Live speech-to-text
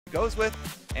goes with.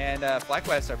 And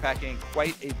FlyQuest are packing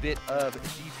quite a bit of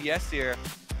DPS here.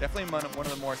 Definitely one of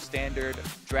the more standard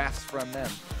drafts from them.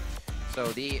 So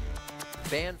the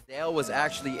Dale was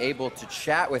actually able to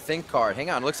chat with ThinkCard. Hang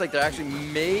on, looks like there actually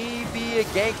may be a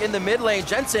gank in the mid lane.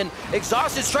 Jensen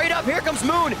exhausted straight up. Here comes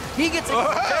Moon. He gets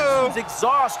Jensen's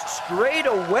exhaust straight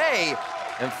away.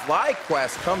 And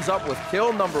FlyQuest comes up with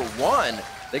kill number 1.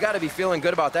 They got to be feeling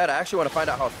good about that. I actually want to find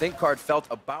out how ThinkCard felt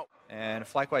about. And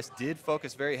FlyQuest did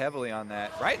focus very heavily on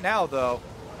that. Right now, though,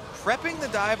 prepping the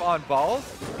dive on balls.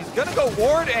 He's going to go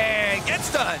ward and get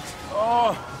stunned.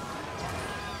 Oh.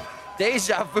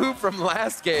 Deja vu from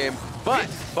last game, but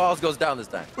balls goes down this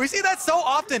time. We see that so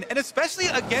often, and especially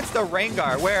against a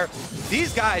Rengar, where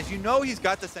these guys, you know he's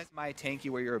got the sense my tanky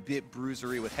where you're a bit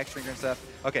bruisery with Hexdrinker and stuff.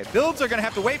 Okay, builds are going to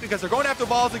have to wait because they're going after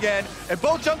balls again, and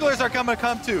both junglers are going to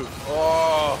come too.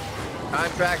 Oh,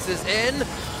 Contracts is in.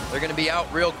 They're going to be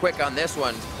out real quick on this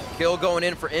one. Kill going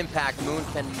in for Impact. Moon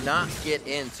cannot get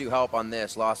in to help on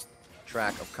this. Lost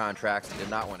track of Contracts. Did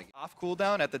not want to get off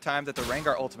cooldown at the time that the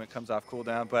Rengar ultimate comes off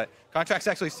cooldown, but Contracts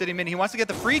actually sitting in. He wants to get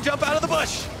the free jump out of the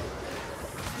bush.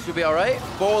 Should be all right.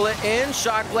 Bowl it in.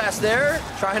 Shock blast there.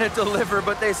 Trying to deliver,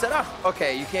 but they said, oh,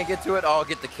 okay, you can't get to it. I'll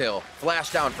get the kill.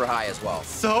 Flash down for high as well.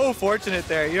 So fortunate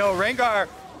there. You know, Rengar,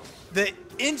 the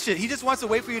inch it. He just wants to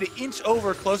wait for you to inch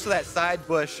over close to that side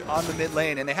bush on the mid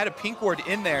lane, and they had a pink ward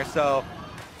in there, so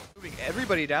moving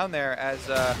everybody down there as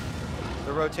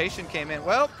the rotation came in.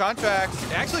 Well,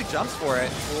 Contracts actually jumps for it.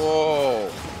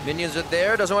 Whoa. Minions are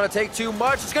there. Doesn't want to take too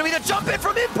much. It's going to be the jump in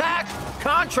from Impact.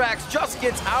 Contracts just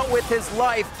gets out with his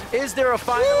life. Is there a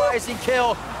finalizing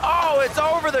kill? Oh, it's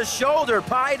over the shoulder.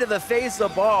 Pie to the face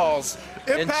of balls.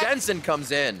 Impact. And Jensen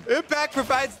comes in. Impact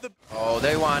provides the... Oh,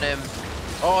 they want him.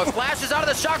 Oh, it flashes out of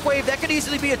the shockwave. That could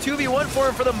easily be a 2v1 for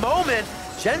him for the moment.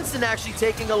 Jensen actually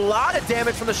taking a lot of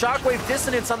damage from the shockwave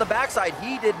dissonance on the backside.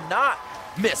 He did not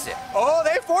miss it. Oh,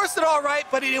 they forced it all right,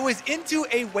 but it was into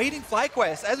a waiting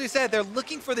FlyQuest. As we said, they're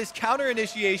looking for this counter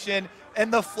initiation,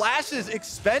 and the flashes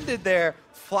expended there.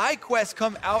 FlyQuest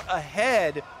come out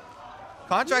ahead.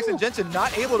 Contracts and Jensen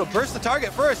not able to burst the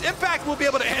target first. Impact will be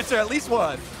able to answer at least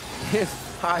one. His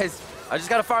eyes. I just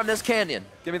gotta farm this canyon.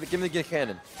 Give me the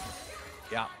canyon.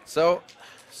 Yeah. So,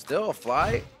 still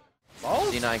Fly.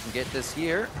 Balls? C9 can get this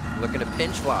here. Looking to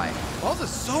pinch Fly. Balls is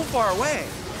so far away.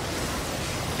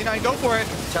 C9, go for it.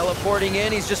 Teleporting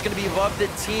in, he's just going to be above the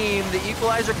team. The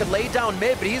Equalizer could lay down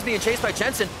mid, but he's being chased by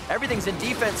Jensen. Everything's in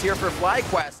defense here for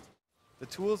FlyQuest. The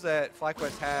tools that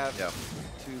FlyQuest have to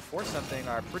force something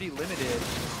are pretty limited.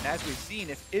 And as we've seen,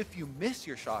 if you miss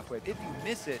your shockwave, if you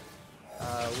miss it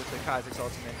with the KazaLoLLCS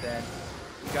ultimate, then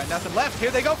you got nothing left. Here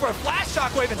they go for a flash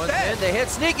shockwave instead. They hit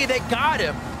Sneaky, they got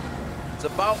him.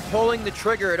 It's about pulling the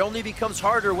trigger. It only becomes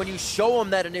harder when you show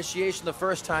them that initiation the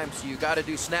first time, so you got to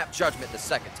do snap judgment the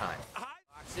second time.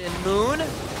 Box in Moon.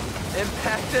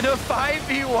 Impact in a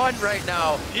 5v1 right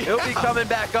now. Yeah. He'll be coming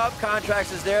back up.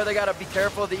 Contracts is there. They got to be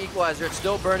careful of the Equalizer. It's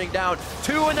still burning down.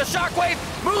 2 in the shockwave.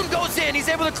 Moon goes in. He's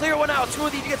able to clear one out. 2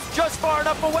 of these gets just far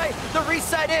enough away. The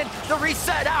reset in, the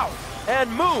reset out.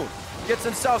 And Moon gets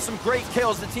himself some great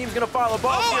kills. The team's going to follow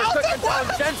ball here. Cooking down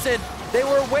Jensen. They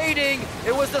were waiting.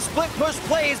 It was the split push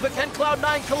plays, but can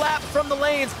Cloud9 collapse from the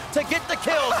lanes to get the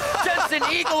kills? Jensen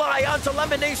Eagle Eye onto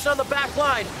Lemonation on the back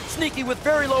line. Sneaky with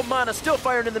very low mana, still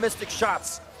firing in the Mystic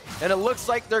shots. And it looks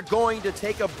like they're going to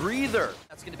take a breather.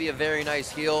 That's going to be a very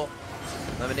nice heal.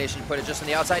 Lemonation put it just on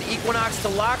the outside. Equinox to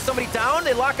lock somebody down.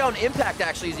 They lock down Impact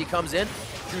actually as he comes in.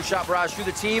 True shot barrage through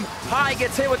the team. High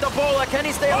gets hit with the bola. Can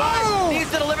he stay alive?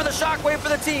 Needs to deliver the shockwave for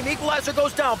the team. Equalizer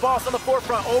goes down. Boss on the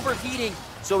forefront, overheating.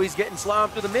 So he's getting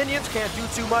slammed through the minions. Can't do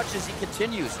too much as he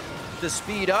continues to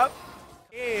speed up.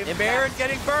 Baron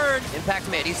getting burned. Impact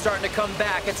mid. He's starting to come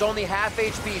back. It's only half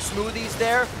HP. Smoothie's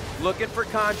there. Looking for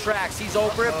Contracts. He's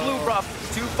over at blue buff.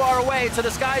 Too far away. To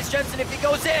the skies. Jensen, if he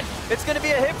goes in, it's going to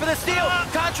be a hit for the steal.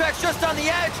 Contracts just on the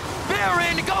edge.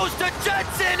 Baron goes to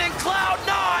Jensen and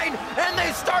Cloud9, and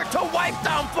they start to wipe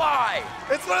down Fly.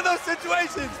 It's one of those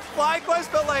situations. FlyQuest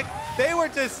felt like they were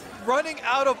just running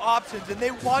out of options, and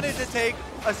they wanted to take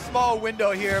a small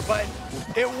window here, but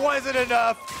it wasn't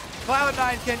enough.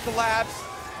 Cloud9 can collapse.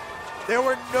 There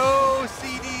were no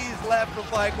CDs left for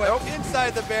FlyQuest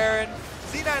inside the Baron.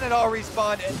 C9 had all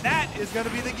respawned, and that is going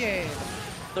to be the game.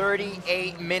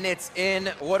 38 minutes in.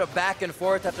 What a back and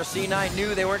forth after C9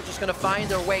 knew they weren't just going to find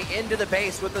their way into the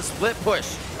base with the split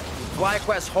push.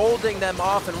 FlyQuest holding them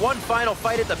off, and one final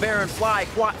fight at the Baron. Fly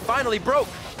finally broke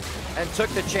and took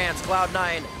the chance.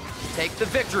 Cloud9 take the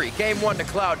victory. Game 1 to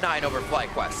Cloud9 over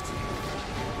FlyQuest.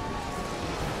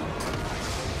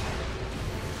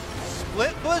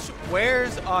 split push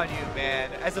wears on you, man.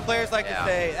 As the players like to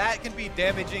say, that can be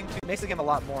damaging. It makes the game a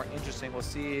lot more interesting. We'll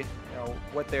see, you know,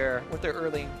 what their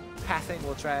early pathing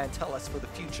will try and tell us for the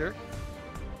future.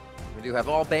 We do have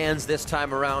all bans this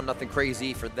time around. Nothing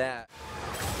crazy for that.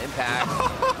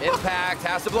 Impact. Impact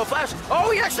has to blow flash. Oh,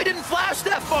 he actually didn't flash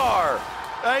that far.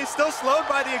 He's still slowed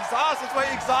by the exhaust. That's why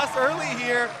he exhausts early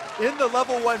here in the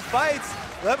level 1 fights.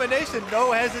 Lemonation,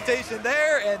 no hesitation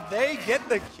there, and they get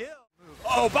the kill.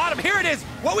 Oh, bottom, here it is,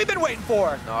 what we've been waiting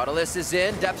for. Nautilus is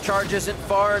in, depth charge isn't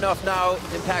far enough now.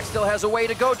 Impact still has a way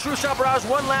to go. True Shot Barrage,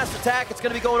 one last attack. It's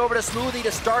gonna be going over to Smoothie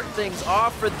to start things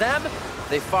off for them.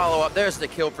 They follow up, there's the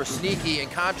kill for Sneaky,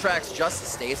 and Contracts just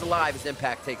stays alive as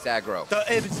Impact takes aggro. The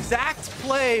exact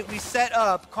play we set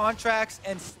up, Contracts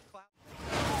and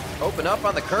open up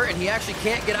on the curtain. He actually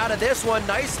can't get out of this one.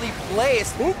 Nicely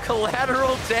placed. Ooh,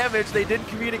 collateral damage. They didn't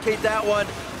communicate that one.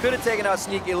 Could have taken out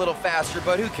Sneaky a little faster,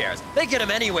 but who cares? They get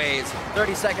him anyways.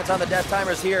 30 seconds on the death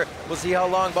timers here. We'll see how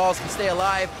long Balls can stay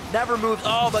alive. Never moves.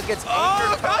 Oh, but gets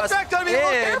anchored across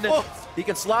in. He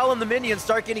can slalom the minion,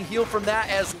 start getting healed from that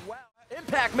as well.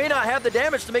 Impact may not have the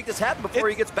damage to make this happen before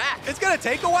he gets back. It's going to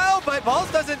take a while, but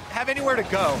Balls doesn't have anywhere to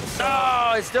go.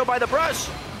 Oh, he's still by the brush.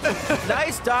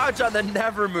 Nice dodge on the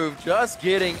never move, just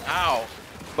getting out.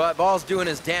 But Ball's doing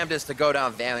his damnedest to go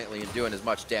down valiantly and doing as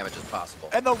much damage as possible.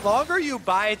 And the longer you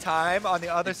buy time on the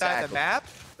other side of the map,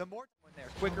 the more when they're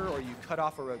quicker or you cut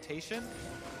off a rotation,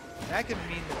 that can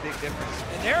mean the big difference.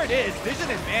 And there it is, vision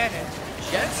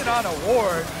advantage. Jensen on a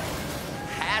ward.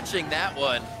 Hatching that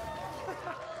one.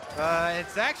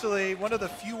 It's actually one of the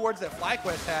few wards that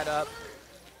FlyQuest had up.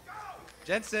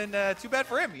 Jensen, too bad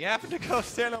for him. He happened to go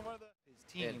stand on one of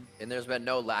his team. And there's been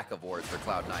no lack of wards for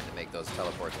Cloud9 to make those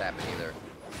teleports happen either.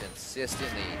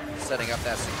 Consistently setting up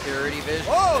that security vision.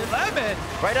 Whoa, Lemon!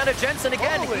 Right onto Jensen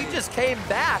again. Holy. He just came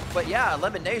back. But yeah,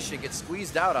 Lemonation gets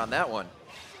squeezed out on that one.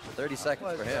 30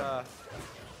 seconds for him.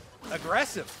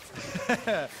 Aggressive.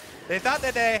 They thought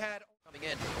that they had... Coming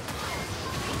in.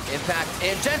 Impact,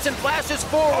 and Jensen flashes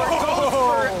forward, goes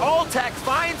for Ultech,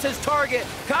 finds his target.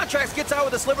 Contracts gets out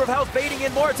with a sliver of health, baiting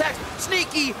in more attacks.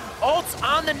 Sneaky, ults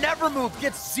on the never move,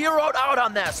 gets zeroed out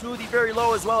on that. Smoothie very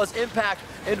low as well as Impact,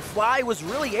 and Fly was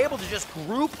really able to just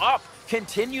group up,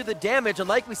 continue the damage, and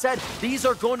like we said, these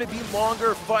are going to be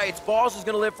longer fights. Balls is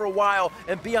going to live for a while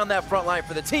and be on that front line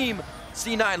for the team.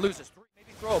 C9 loses 3.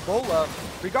 Maybe throw a bola.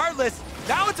 Regardless,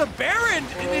 now it's a Baron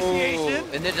initiation.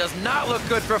 And it does not look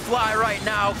good for Fly right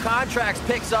now. Contracts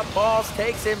picks up Balls,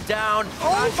 takes him down.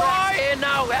 Oh my! And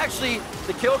now, actually,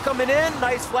 the kill coming in.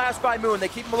 Nice flash by Moon. They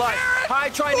keep him alive. High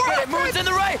trying to get it. Moon's in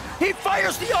the right. He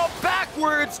fires the ult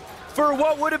backwards for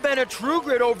what would have been a true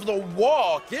grid over the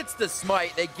wall. Gets the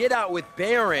smite. They get out with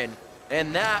Baron.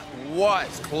 And that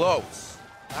was close.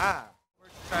 We're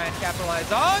trying to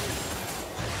capitalize on.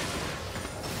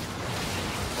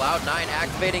 Cloud9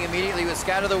 activating immediately with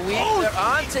Scout of the Week. They're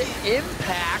on to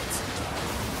Impact.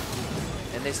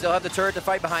 And they still have the turret to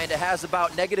fight behind. It has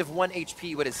about -1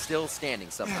 HP, but is still standing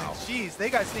somehow. Jeez,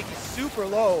 they got Sneaky super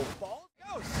low. Ball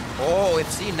goes. Oh, if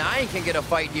C9 can get a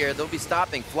fight here, they'll be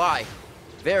stopping Fly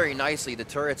very nicely. The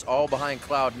turret's all behind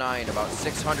Cloud9, about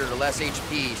 600 or less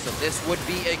HP. So this would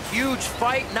be a huge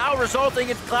fight, now resulting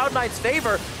in Cloud9's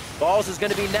favor. Balls is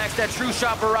going to be next. That True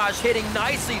Shot Barrage hitting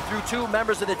nicely through 2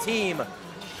 members of the team.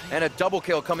 And a double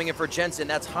kill coming in for Jensen.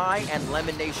 That's High and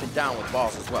Lemonation down with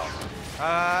Balls as well.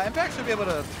 Impact should be able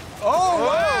to... Oh,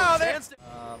 wow!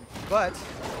 But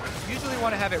you usually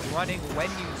want to have it running when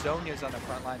you Zonya's on the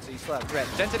front line, so you still have threat.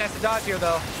 Jensen has to dodge here,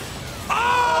 though.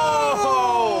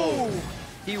 Oh!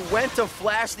 He went to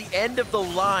flash the end of the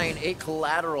line, a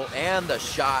collateral, and the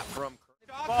shot from...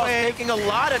 Balls taking a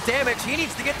lot of damage. He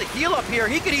needs to get the heal up here.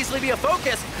 He could easily be a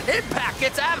focus. Impact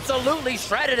gets absolutely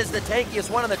shredded as the tankiest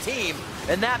one on the team.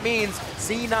 And that means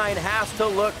C9 has to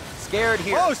look scared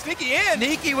here. Oh, Sneaky in.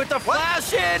 Sneaky with the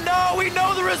flash in. No, we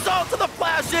know the results of the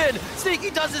flash in. Sneaky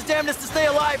does his damnedest to stay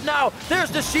alive now. There's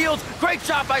the shields. Great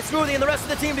shot by Smoothie and the rest of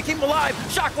the team to keep him alive.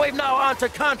 Shockwave now onto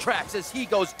Contracts as he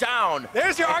goes down.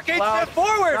 There's your arcade step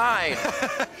forward. 9.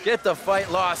 Get the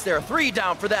fight lost there. 3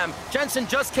 down for them. Jensen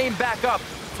just came back up.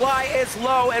 Fly is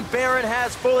low, and Baron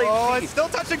has fully. Oh, it's still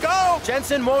touch and go.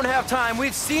 Jensen won't have time.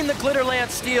 We've seen the Glitter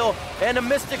Lance steal, and a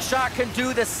Mystic Shot can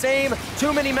do the same.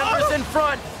 Too many members in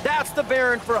front. That's the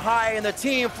Baron for High, and the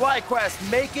team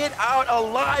FlyQuest make it out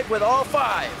alive with all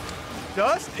 5.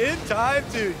 Just in time,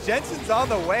 too. Jensen's on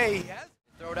the way.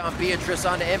 Throw down Beatrice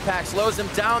onto Impact, slows him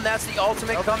down. That's the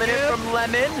ultimate coming in from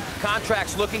Lemon.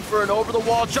 Contracts looking for an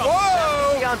over-the-wall jump.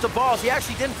 Whoa! Onto Balls. He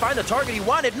actually didn't find the target he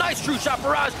wanted. Nice True Shot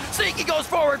Barrage. Sneaky goes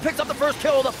forward, picks up the first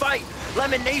kill of the fight.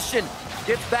 Lemonation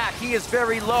gets back. He is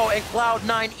very low, and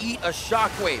Cloud9 eat a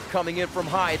shockwave coming in from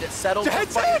high that settles the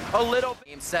fight a little.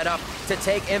 Game set up to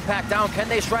take Impact down. Can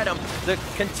they shred him? The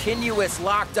continuous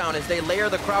lockdown as they layer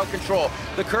the crowd control.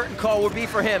 The curtain call would be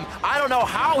for him. I don't know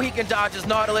how he can dodge his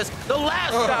Nautilus. The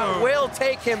last shot will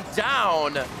take him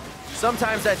down.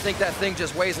 Sometimes I think that thing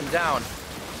just weighs him down.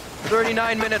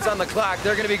 39 minutes on the clock.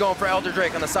 They're going to be going for Elder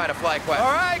Drake on the side of FlyQuest.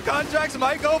 All right, Contracts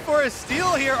might go for a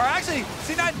steal here, or actually,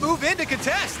 C9 move in to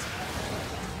contest.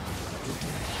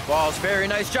 Balls, very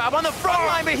nice job on the front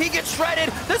line, but he gets shredded.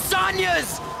 The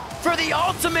Sanyas for the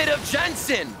ultimate of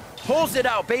Jensen. Pulls it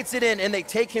out, baits it in, and they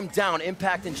take him down.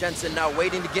 Impact and Jensen now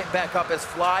waiting to get back up as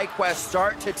FlyQuest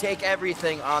start to take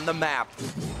everything on the map.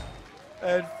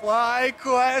 And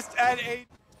FlyQuest at 8.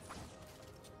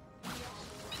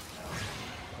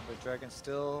 Dragon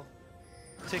still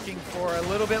ticking for a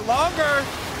little bit longer.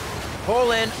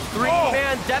 Pull in,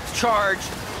 3-man depth charge,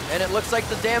 and it looks like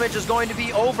the damage is going to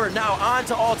be over. Now on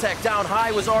to Altec, down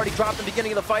high, was already dropped in the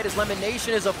beginning of the fight as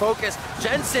Lemonation is a focus.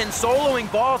 Jensen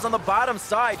soloing balls on the bottom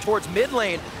side towards mid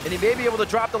lane, and he may be able to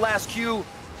drop the last Q.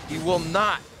 He will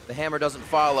not. The hammer doesn't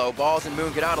follow. Balls and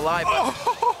Moon get out alive.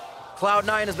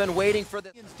 Cloud9 has been waiting for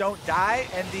the... Don't die,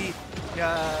 and the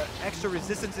extra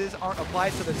resistances aren't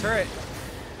applied to the turret.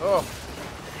 Oh,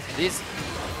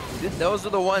 those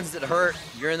are the ones that hurt.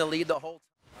 You're in the lead the whole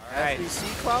time. All right. We see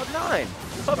Cloud9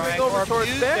 hovering over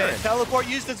towards Baron. Teleport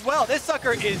used as well. This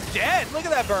sucker is dead. Look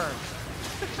at that burn.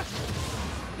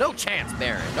 No chance,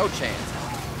 Baron. No chance.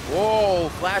 Whoa,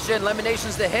 flash in.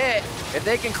 Lemonation's the hit. If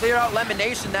they can clear out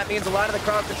Lemonation, that means a lot of the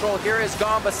crowd control here is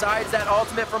gone. Besides that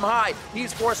ultimate from high,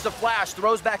 he's forced to flash.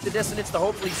 Throws back the dissonance to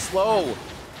hopefully slow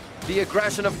the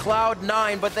aggression of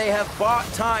Cloud9, but they have bought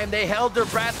time. They held their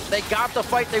breath. They got the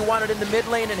fight they wanted in the mid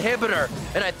lane inhibitor,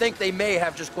 and I think they may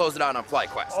have just closed it out on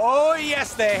FlyQuest. Oh,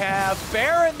 yes, they have.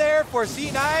 Baron there for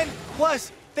C9,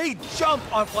 plus they jump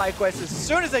on FlyQuest as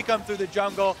soon as they come through the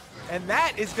jungle, and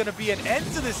that is going to be an end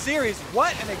to the series.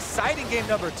 What an exciting game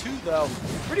number 2, though.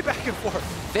 Pretty back and forth.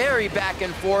 Very back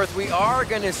and forth. We are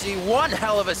going to see one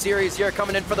hell of a series here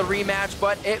coming in for the rematch,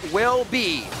 but it will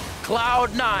be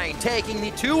Cloud9 taking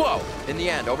the 2-0 in the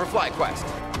end over FlyQuest.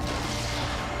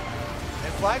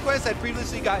 And FlyQuest had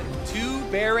previously gotten 2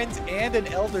 Barons and an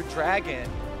Elder Dragon,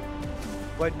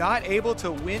 but not able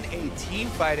to win a team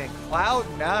fight. And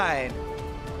Cloud9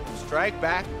 strike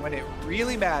back when it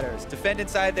really matters. Defend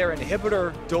inside their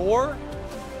inhibitor door,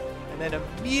 and then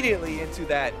immediately into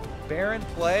that Baron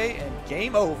play, and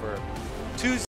game over. 2